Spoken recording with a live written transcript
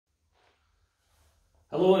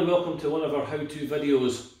Hello and welcome to one of our how-to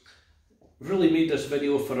videos. We've really made this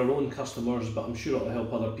video for our own customers, but I'm sure it'll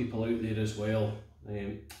help other people out there as well.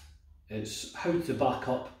 It's how to back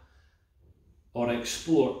up or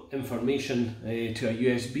export information to a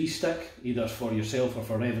USB stick, either for yourself or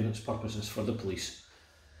for evidence purposes for the police.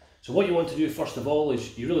 So what you want to do first of all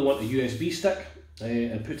is you really want a USB stick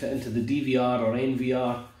and put it into the DVR or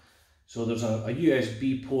NVR. So there's a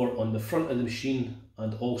USB port on the front of the machine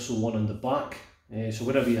and also one on the back. So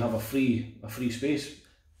wherever you have a free space,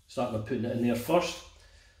 start by putting it in there first.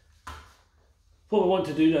 What we want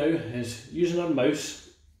to do now is, using our mouse,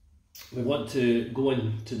 we want to go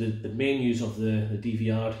into the menus of the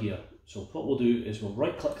DVR here. So what we'll do is we'll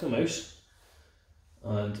right click the mouse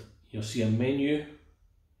and you'll see a menu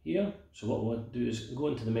here. So what we'll do is go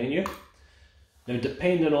into the menu. Now,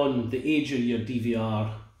 depending on the age of your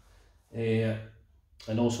DVR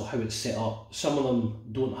and also how it's set up, some of them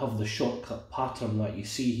don't have the shortcut pattern that you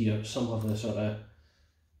see here. Some have the sort of,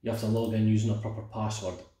 you have to log in using a proper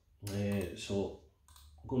password. So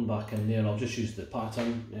going back in there, I'll just use the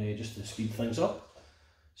pattern just to speed things up.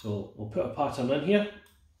 So we'll put a pattern in here.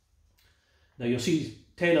 Now you'll see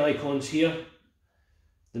 10 icons here.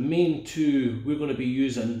 The main two we're going to be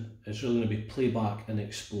using is really going to be playback and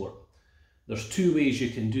export. There's two ways you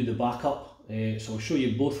can do the backup, so I'll show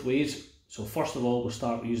you both ways. So first of all, we'll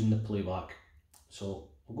start using the playback.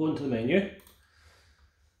 So we'll go into the menu.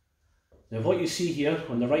 Now what you see here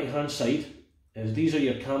on the right hand side is these are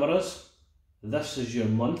your cameras, this is your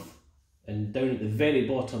month, and down at the very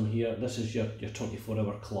bottom here, this is your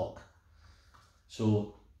 24-hour clock.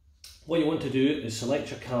 So what you want to do is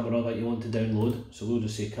select your camera that you want to download. So we'll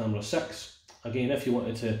just say camera 6. Again, if you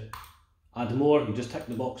wanted to add more, you just tick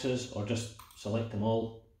the boxes or just select them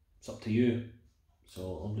all. It's up to you.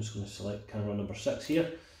 So I'm just going to select camera number 6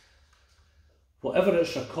 here. Whatever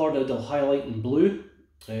it's recorded, it'll highlight in blue.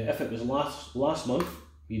 If it was last month,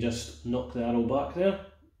 you just knock the arrow back there.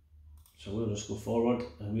 So we'll just go forward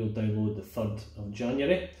and we'll download the 3rd of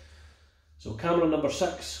January. So camera number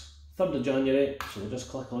 6, 3rd of January, so we'll just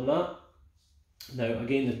click on that. Now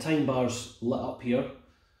again, the time bar's lit up here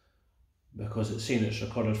because it's saying it's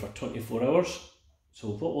recorded for 24 hours.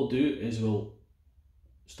 So what we'll do is we'll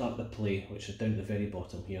start the play, which is down at the very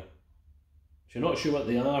bottom here. If you're not sure what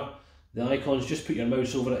they are, the icons, just put your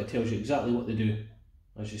mouse over it, it tells you exactly what they do,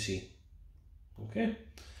 as you see. Okay,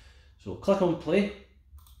 so click on play.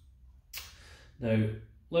 Now,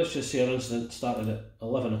 let's just say our incident started at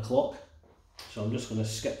 11 o'clock, so I'm just going to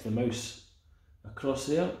skip the mouse across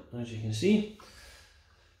there, as you can see.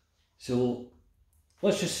 So,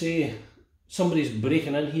 let's just say somebody's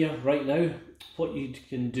breaking in here right now. What you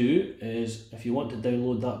can do is, if you want to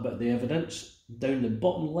download that bit of the evidence, down the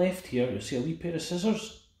bottom left here, you'll see a wee pair of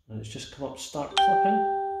scissors, and it's just come up start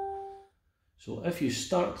clipping. So if you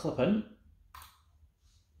start clipping,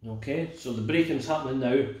 okay, so the breaking's happening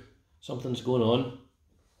now, something's going on.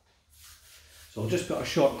 So I'll just put a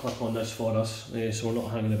short clip on this for us, so we're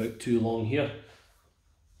not hanging about too long here.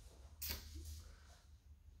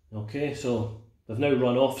 Okay, so they've now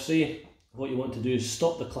run off, say. What you want to do is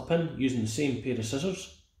stop the clipping using the same pair of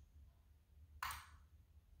scissors.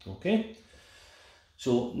 Okay,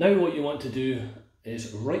 so now what you want to do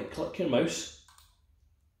is right click your mouse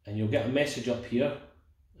and you'll get a message up here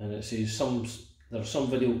and it says there are some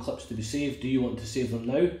video clips to be saved. Do you want to save them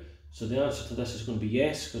now? So the answer to this is going to be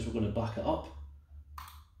yes, because we're going to back it up.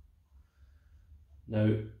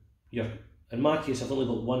 Now, in my case I've only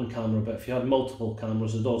got one camera, but if you had multiple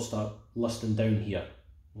cameras they'd all start listing down here.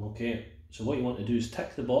 Okay, so what you want to do is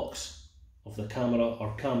tick the box of the camera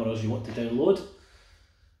or cameras you want to download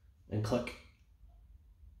and click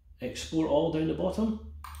export all down the bottom.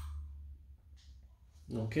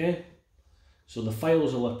 Okay, so the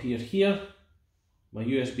files will appear here, my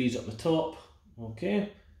USB's at the top.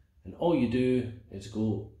 Okay, and all you do is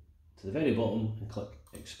go to the very bottom and click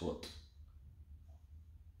export.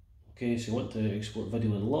 Okay, so you want to export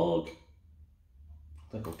video and log,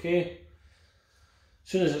 click OK. As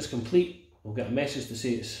soon as it's complete, we'll get a message to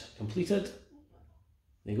say it's completed.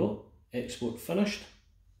 There you go, export finished.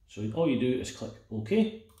 So all you do is click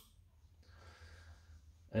OK,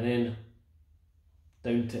 and then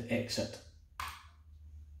down to exit.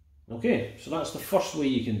 Okay, so that's the first way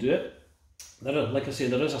you can do it. Like I say,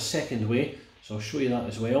 there is a second way, so I'll show you that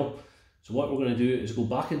as well. So what we're going to do is go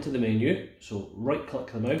back into the menu. So right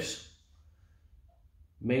click the mouse,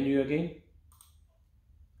 menu again.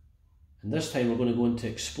 And this time we're going to go into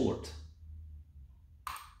export.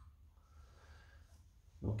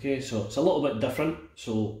 Okay, so it's a little bit different.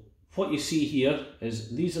 So what you see here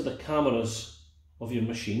is these are the cameras of your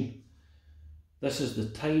machine. This is the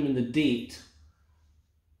time and the date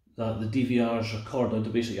that the DVR is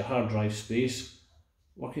recorded, basically your hard drive space,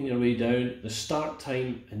 working your way down, the start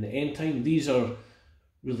time and the end time. These are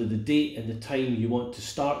really the date and the time you want to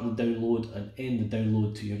start the download and end the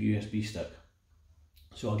download to your USB stick.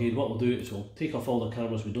 So again, what we'll do is we'll take off all the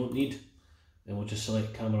cameras we don't need, and we'll just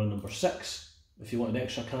select camera number 6. If you wanted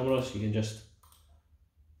extra cameras, you can just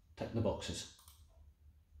tick the boxes.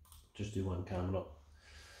 Just do one camera.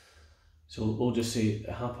 So we'll just say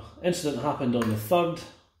incident happened on the 3rd,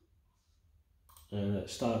 and it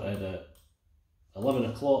started at 11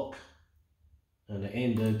 o'clock and it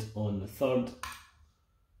ended on the 3rd.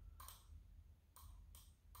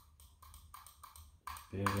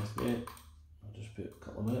 Bear with me, I'll just put a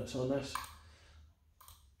couple of minutes on this.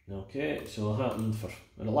 Okay, so it happened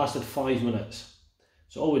and it lasted 5 minutes.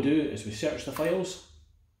 So all we do is we search the files,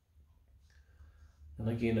 and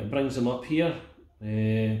again it brings them up here.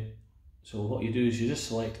 So what you do is you just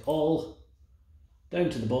select all, down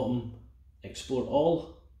to the bottom, export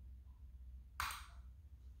all.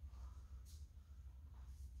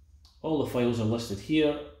 All the files are listed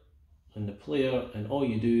here in the player, and all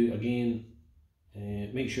you do again,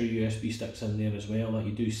 make sure USB stick's in there as well, that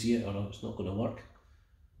you do see it or it's not going to work.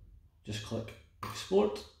 Just click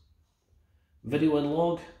export, video and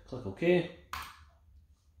log, click OK.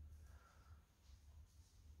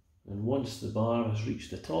 And once the bar has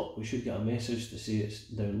reached the top, we should get a message to say it's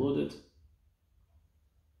downloaded.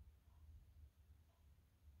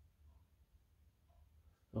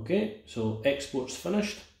 Okay, so export's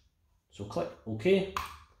finished. So click OK.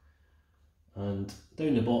 And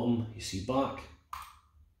down the bottom you see back,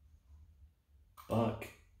 back,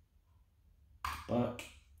 back,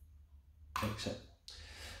 exit.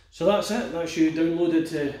 So that's it, that's you downloaded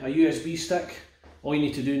to a USB stick. All you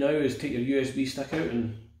need to do now is take your USB stick out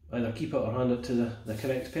and either keep it or hand it to the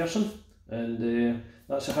correct person. And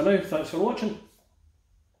that's it for now, thanks for watching.